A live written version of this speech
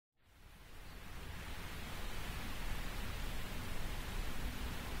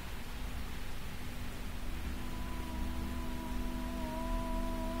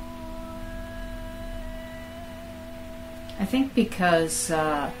I think because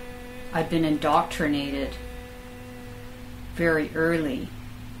I'd been indoctrinated very early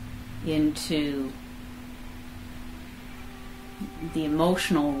into the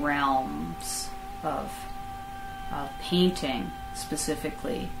emotional realms of painting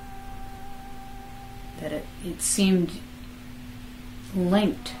specifically, that it seemed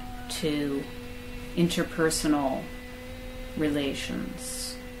linked to interpersonal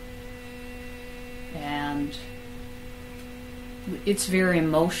relations, and it's very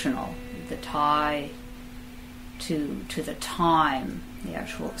emotional. The tie to the time, the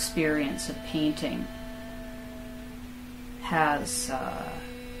actual experience of painting has a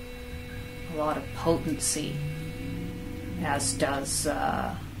lot of potency, as does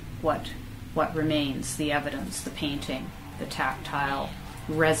what remains, the evidence, the painting, the tactile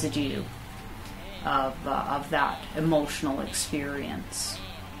residue of that emotional experience.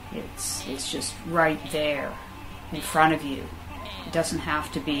 It's just right there in front of you. It doesn't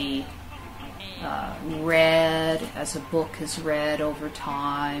have to be read as a book is read over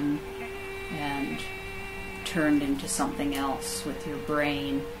time and turned into something else with your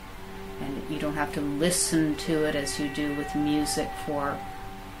brain, and you don't have to listen to it as you do with music for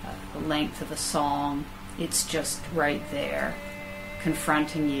the length of a song. It's just right there,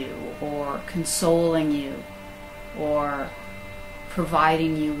 confronting you or consoling you or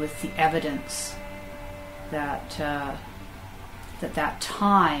providing you with the evidence that that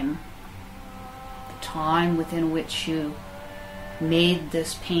time, the time within which you made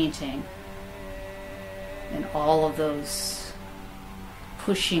this painting, and all of those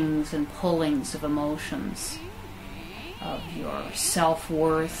pushings and pullings of emotions, of your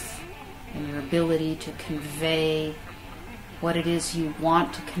self-worth and your ability to convey what it is you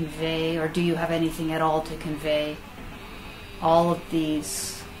want to convey, or do you have anything at all to convey. All of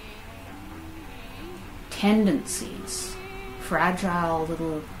these tendencies, fragile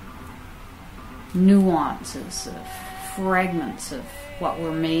little nuances of fragments of what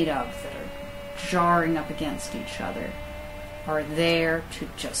we're made of that are jarring up against each other, are there to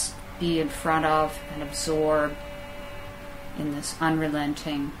just be in front of and absorb in this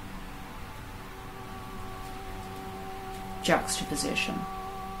unrelenting juxtaposition.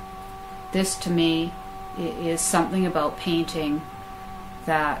 This, to me, is something about painting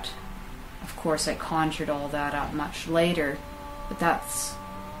that, of course, I conjured all that up much later, but that's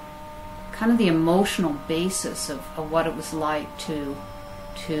kind of the emotional basis of what it was like to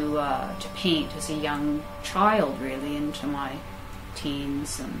paint as a young child, really, into my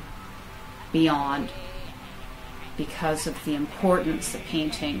teens and beyond, because of the importance that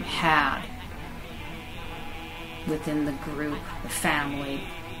painting had within the group, the family.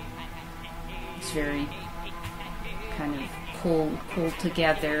 It's very kind of pulled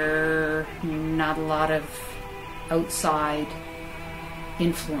together, not a lot of outside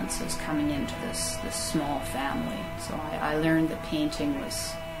influences coming into this small family. So I learned that painting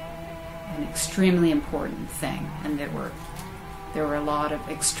was an extremely important thing, and there were a lot of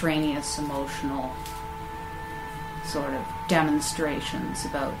extraneous emotional sort of demonstrations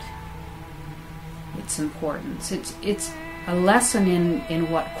about its importance. It's a lesson in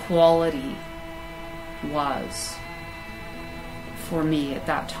what quality was for me at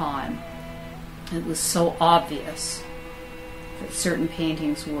that time. It was so obvious that certain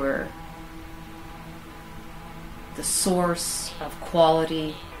paintings were the source of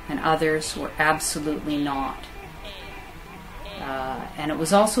quality and others were absolutely not. And it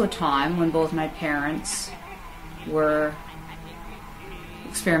was also a time when both my parents were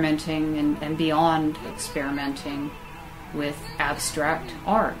experimenting and beyond experimenting with abstract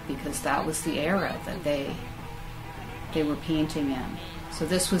art, because that was the era that they were painting in. So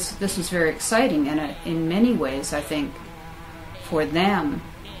this was very exciting, and in many ways, I think, for them,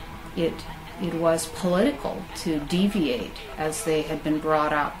 it was political to deviate, as they had been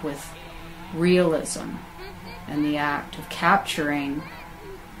brought up with realism and the act of capturing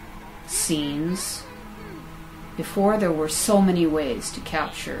scenes. Before, there were so many ways to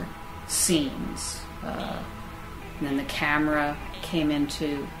capture scenes. And then the camera came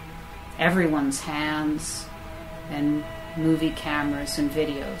into everyone's hands, and movie cameras and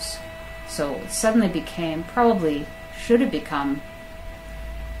videos. So it suddenly became, probably should have become,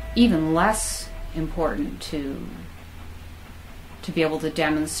 even less important to be able to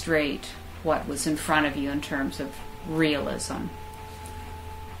demonstrate what was in front of you in terms of realism.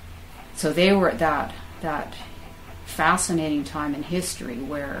 So they were at that fascinating time in history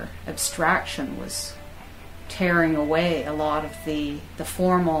where abstraction was tearing away a lot of the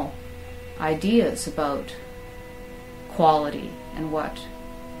formal ideas about quality and what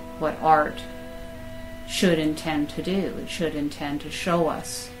art should intend to do. It should intend to show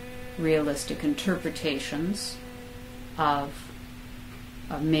us realistic interpretations of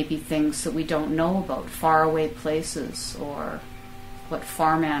maybe things that we don't know about, faraway places, or what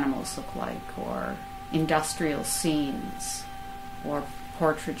farm animals look like, or industrial scenes, or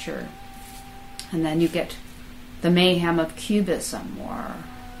portraiture. And then you get the mayhem of Cubism, or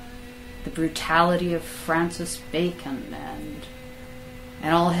the brutality of Francis Bacon,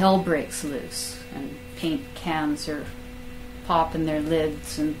 and all hell breaks loose, and paint cans are popping their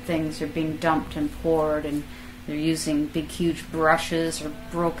lids, and things are being dumped and poured, and they're using big huge brushes or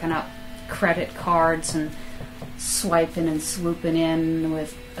broken up credit cards and swiping and swooping in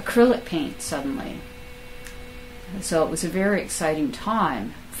with acrylic paint suddenly. So it was a very exciting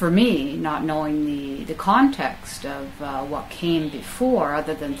time for me, not knowing the context of what came before,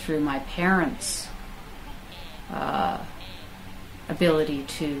 other than through my parents' ability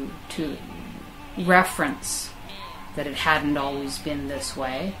to reference that it hadn't always been this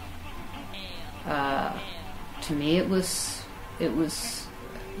way. To me, it was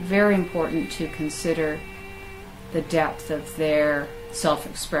very important to consider the depth of their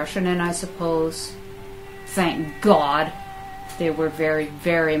self-expression, and I suppose, thank God, they were very,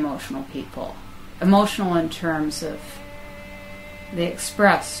 very emotional people. Emotional in terms of they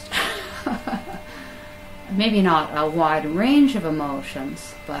expressed maybe not a wide range of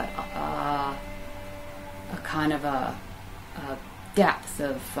emotions, but a kind of a depth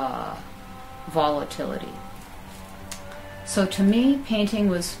of volatility. So to me, painting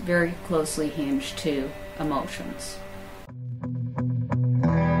was very closely hinged to emotions.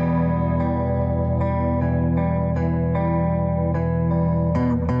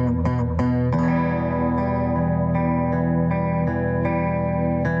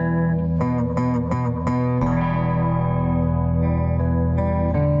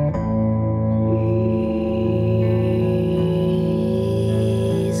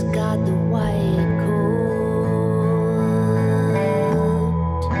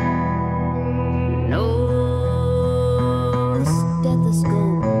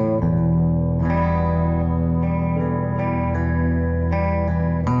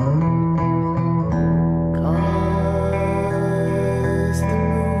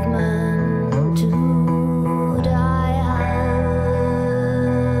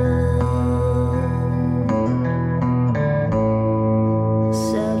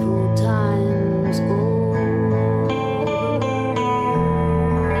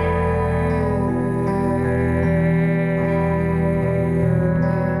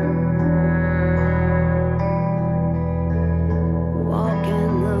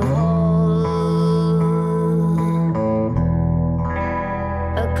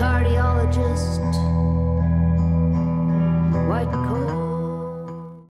 Cardiologist